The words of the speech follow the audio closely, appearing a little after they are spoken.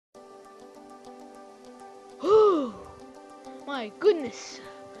my goodness.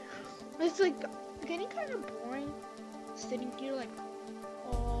 It's like getting kind of boring sitting here like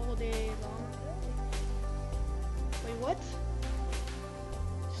all day long. Wait, what?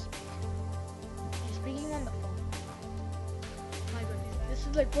 He's speaking on the phone. My goodness, this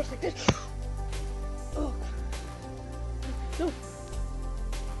is like worse like this. Oh. No.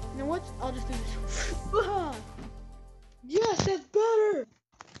 You know what? I'll just do this. Yes, that's better.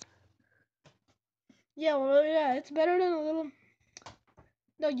 Yeah, well, yeah, it's better than a little.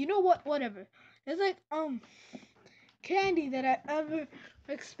 No, you know what? Whatever. It's like candy that I ever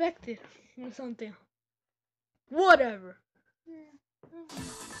expected or something. Whatever.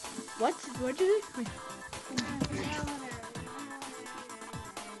 What? What'd you say?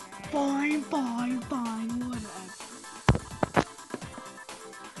 Fine, whatever.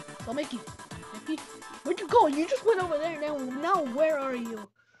 So Mickey, where'd you go? You just went over there. Now where are you?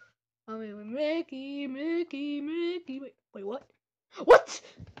 Oh wait, Mickey. Wait, what? What?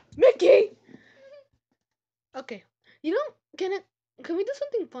 Mickey! Okay. You know, can we do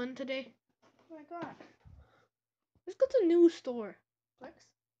something fun today? Oh my god. Let's go to a new store. Blicks?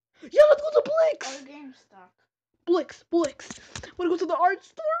 Yeah, let's go to Blick's! Or GameStop. Blick's. Wanna go to the art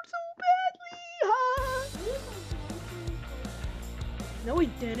store so badly? Ha! No, we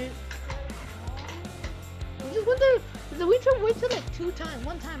didn't. We just went there. We went to like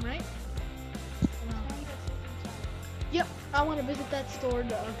one time, right? Yep, I want to visit that store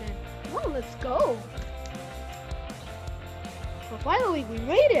again. Well, let's go. Well, finally, we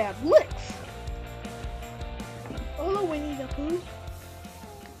made it at Blick's. Hello, Winnie the Pooh.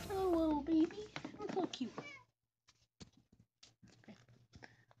 Hello, baby. You're so cute. Okay.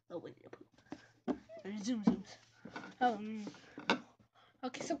 Oh, Winnie the Pooh. Zooms.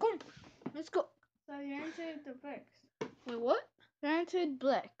 Okay, so come. Let's go. So you entered the Blicks. Wait, what? You entered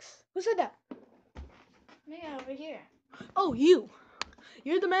Blicks. Who said that? Me over here. Oh, you.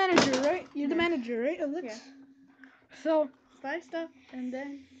 You're the manager, right? You're the manager, right? Of Blick's? Yeah. So, buy stuff and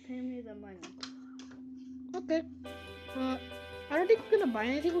then pay me the money. okay. I don't think we're gonna buy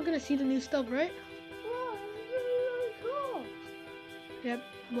anything. We're gonna see the new stuff, right? Wow, this is really cool. Yep,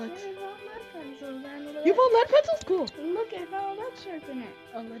 Blick's. I found lead pencils and You found lead pencils? Cool. look, I found a lead sharpener.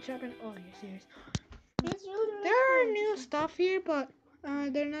 Oh, lead sharpener. Oh, you're serious. It's really There are cool. new stuff here, but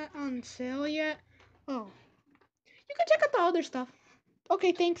they're not on sale yet. Oh, you can check out the other stuff.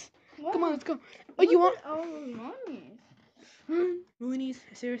 Okay, thanks. Wow. Come on, let's go. Oh, you want? Look at all the money. Moonies,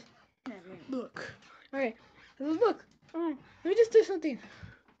 serious? Yeah, Look. Alright, look. Let me just do something.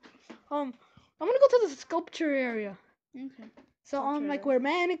 I'm gonna go to the sculpture area. okay. So like where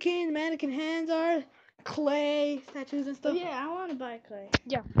mannequin hands are, clay statues and stuff. But yeah, I want to buy clay.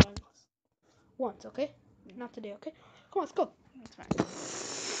 Yeah. Once, okay? Not today, okay? Come on, let's go. That's fine.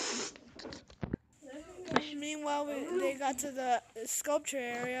 Meanwhile, they got to the sculpture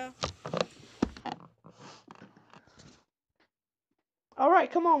area. All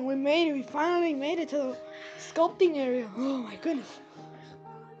right, come on, we made it. We finally made it to the sculpting area. Oh my goodness.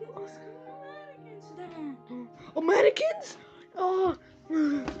 Oh, mannequins! Oh,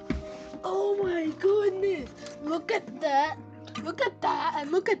 oh my goodness! Look at that! Look at that!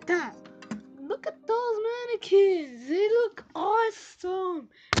 And look at that! Look at those mannequins! They look awesome,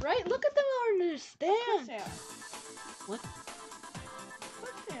 right? Look at them on their stand. What?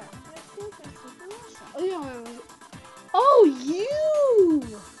 Oh yeah. Oh,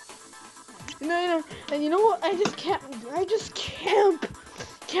 you! No, and you know what? I just can't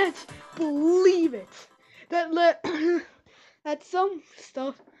believe it. That some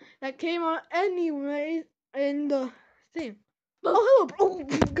stuff that came out anyway in the thing. Oh, hello,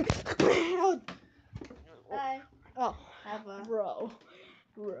 bro. Hi. Oh, Have a bro.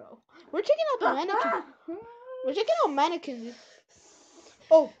 We're checking out the mannequin. We're checking out mannequins.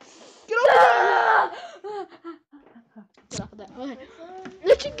 Oh, get over there! Get off of that. Okay.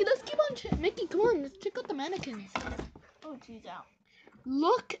 Let's keep on Mickey, come on, let's check out the mannequins. Oh, she's out.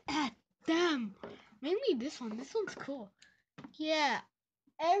 Look at them. Mainly this one. This one's cool. Yeah.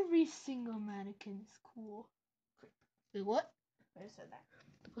 Every single mannequin is cool. Wait, what? Who said that?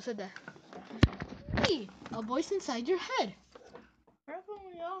 Who said that? Hey, a voice inside your head. Where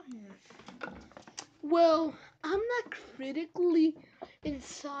can we all hear? Well, I'm not critically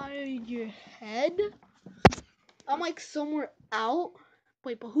inside your head. I'm like somewhere out.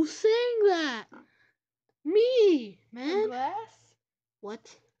 Wait, but who's saying that? Me, man. A glass?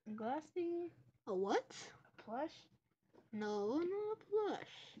 What? A glass thingy? A what? A plush? No, not a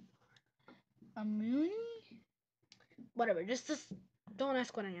plush. A moonie? Whatever, just don't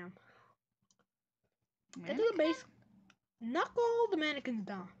ask what I am. Get to Mannequin? the base. Knock all the mannequins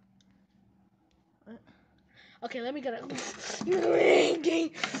down. What? Okay, let me get it.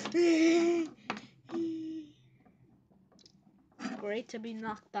 Great to be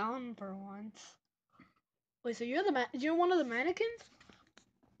knocked down for once. Wait, so you're one of the mannequins?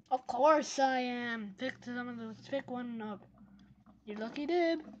 Of course I am. Pick one up. You lucky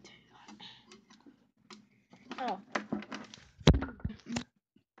dib. Oh.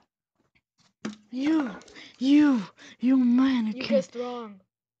 You mannequin. You guessed wrong.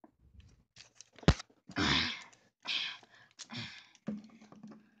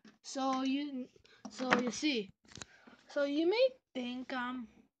 So you see. So you may think I'm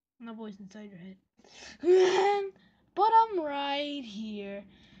the voice inside your head. But I'm right here.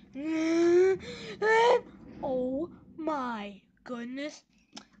 Oh my goodness.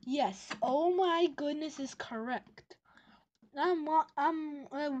 Yes, oh my goodness is correct. I am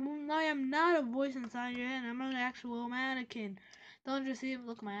not a voice inside your head. I'm an actual mannequin. Don't you see?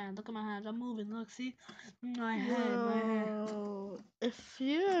 Look at my hand. Look at my hands. I'm moving. Look, see? My head. Well, if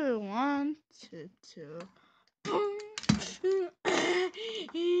you wanted to.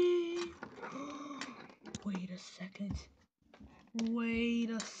 Wait a second.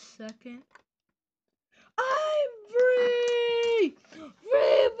 I'm free!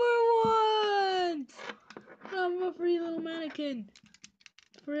 Free for once! I'm a free little mannequin.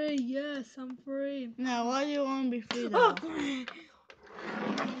 Free, yes, I'm free. Now, why do you want to be free though?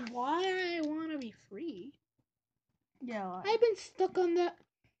 Why I want to be free? Yeah, why? I've been stuck on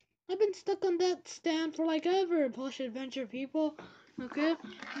that stand for like ever, Plush Adventure people. Okay?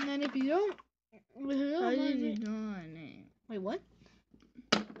 And then if you don't... How did you know my name? Wait, what?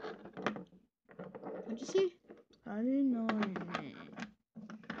 What'd you say? How do you know my name?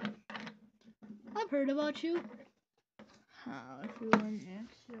 I've heard about you. How? If you went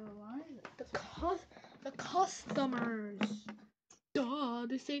extra wide? The customers. Duh,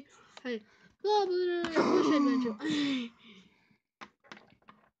 they say, hey, blah, blah, blah, Plush Adventure.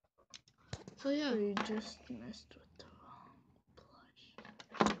 So yeah. So you just messed with the wrong plush.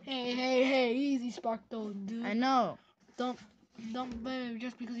 Hey, easy Sparkle, dude. I know. Don't blame him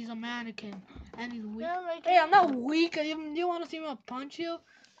just because he's a mannequin and he's weak. Yeah, like Hey, I'm not weak. You want to see me punch you?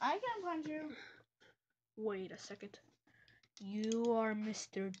 I can punch you. Wait a second. You are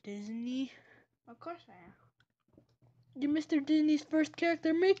Mr. Disney. Of course I am. You're Mr. Disney's first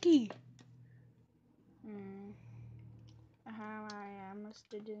character, Mickey. I am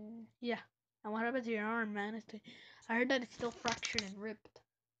Mr. Disney. Yeah. And what happened to your arm, man? I heard that it's still fractured and ripped.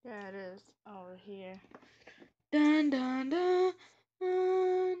 Yeah, it is over here. Dun dun dun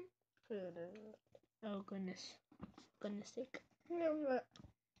dun. Oh goodness sake. Yeah, but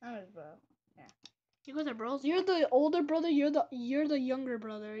I was bro. Yeah. You guys are bros. You're the older brother. You're the younger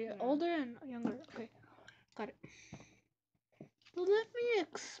brother. Yeah. Yeah. Older and younger. Okay, got it. So let me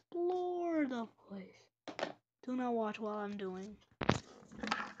explore the place. Do not watch while I'm doing.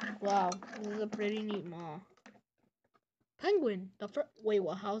 Wow, this is a pretty neat mall. Penguin. Wait,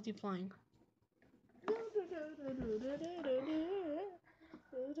 what? How's he flying?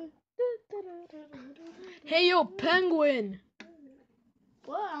 Hey, yo, penguin.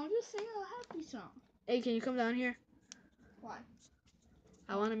 Well, I'm just singing a happy song. Hey, can you come down here? Why?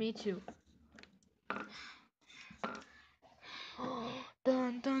 I want to meet you.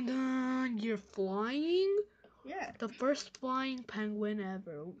 Dun dun dun! You're flying? Yeah. The first flying penguin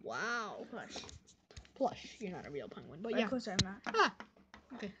ever. Wow. Plush. You're not a real penguin, but yeah. Of course I'm not. Ah.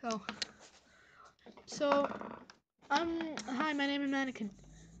 Okay. So, hi. My name is Manikin.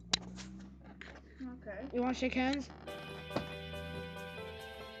 Okay. You want to shake hands?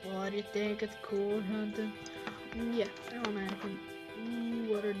 What do you think? It's cool, hunting. Yeah, I'm a mannequin. Ooh,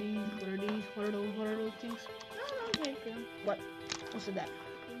 what are these? What are these? What are those things? No, don't take them. What? What's that?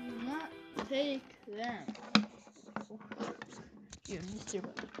 Do not take them. You're Easter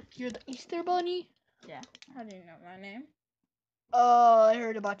Bunny. You're the Easter Bunny? Yeah. How do you know my name? Oh, I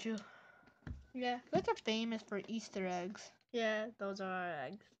heard about you. Yeah, you guys are famous for Easter eggs. Yeah, those are our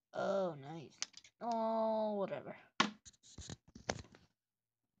eggs. Oh, nice. Oh, whatever.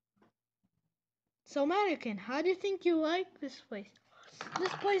 So, Mannequin, how do you think you like this place?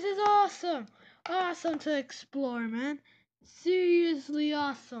 This place is awesome. Awesome to explore, man. Seriously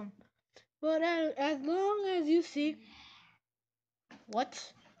awesome. But as long as you see...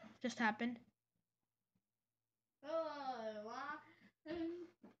 What just happened?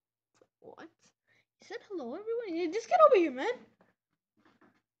 What? You said hello, everyone? Yeah, just get over here, man.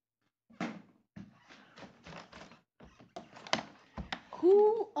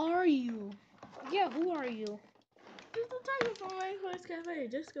 Who are you? Yeah, who are you? This is the tiger from Rainforest Cafe.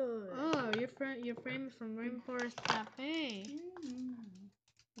 Just go. Oh, you're famous from Rainforest Cafe.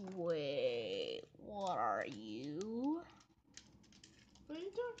 Wait, what are you?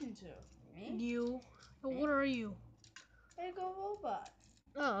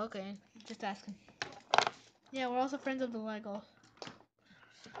 Okay, just asking. Yeah, we're also friends of the Legos.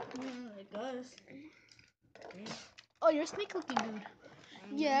 I guess. Oh, you're a snake looking dude.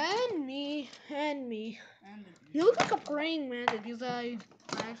 Yeah, and me. And You look like a praying mantis because my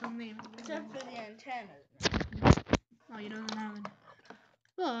actual name. except for the antennas. Oh, you don't have it.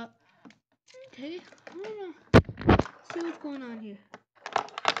 But, okay, I don't know. Let's see what's going on here.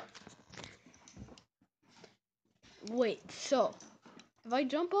 Wait, so, if I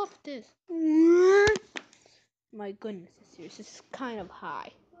jump off this. My goodness, this is kind of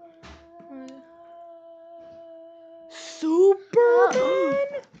high. Superman!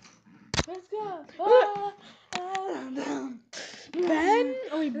 Let's go. Ben?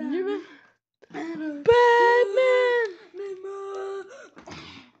 Oh, wait, Batman!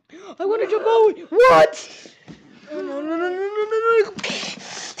 I want to jump out! What? No.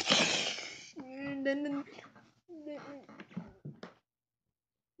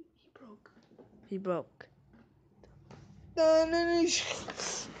 He broke.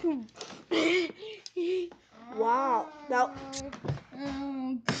 Wow. Now.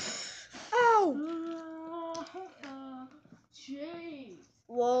 Ow! Jeez.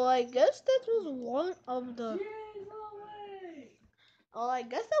 Well, I guess that was one of the. Well, I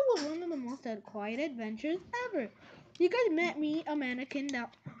guess that was one of the most quiet adventures ever. You guys met me, a mannequin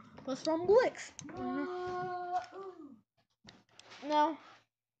that was from Blick's. Now,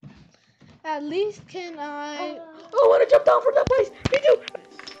 at least can I? Oh, I want to jump down from that place. Me too.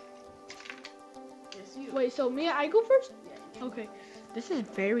 Yes, you. Wait, so me, I go first? Yeah. Okay. This is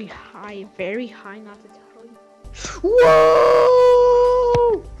very high not to tell you.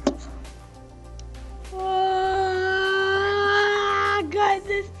 Whoa!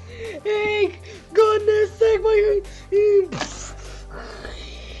 Goodness sake! Goodness sake!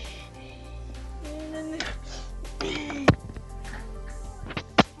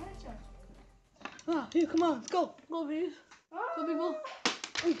 Here, come on, let's go. Go, please. Go, people.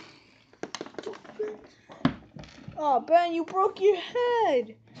 Oh, Ben, you broke your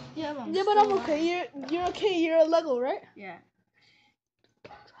head. Yeah, But I'm okay. You're okay. You're a Lego, right? Yeah.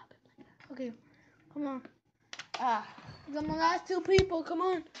 Okay, come on. I'm the last two people. Come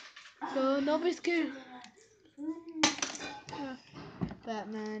on. Don't be scared.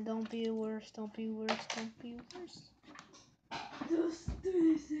 Batman, don't be worse. Don't be worse. Those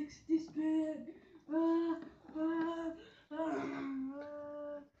 360 spin.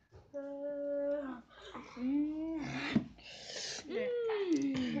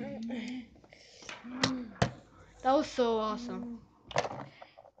 That was so awesome.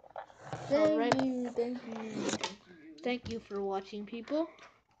 Thank you for watching, people.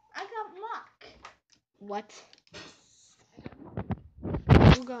 I got Mock. What?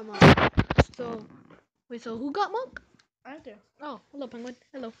 Who got Monk? So who got Monk? I do. Oh, hello, Penguin.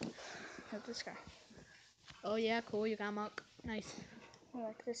 Hello. Like this guy. Oh, yeah, cool. You got Monk. Nice. I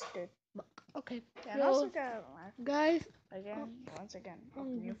like this dude. Monk. Okay. And also got guys. Once again,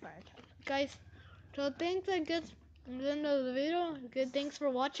 new fire type. Guys, so thanks, I guess, at the end of the video. Good, thanks for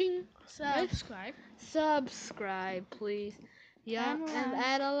watching. Subscribe, please. Yeah, and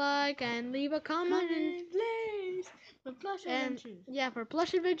add a like and leave a comment. Please. For Plush Adventures. Yeah, for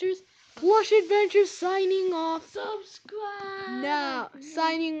Plush Adventures. Plush Adventures signing off. Subscribe. Now,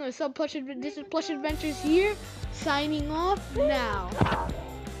 signing, this is Plush Adventures here. Signing off now.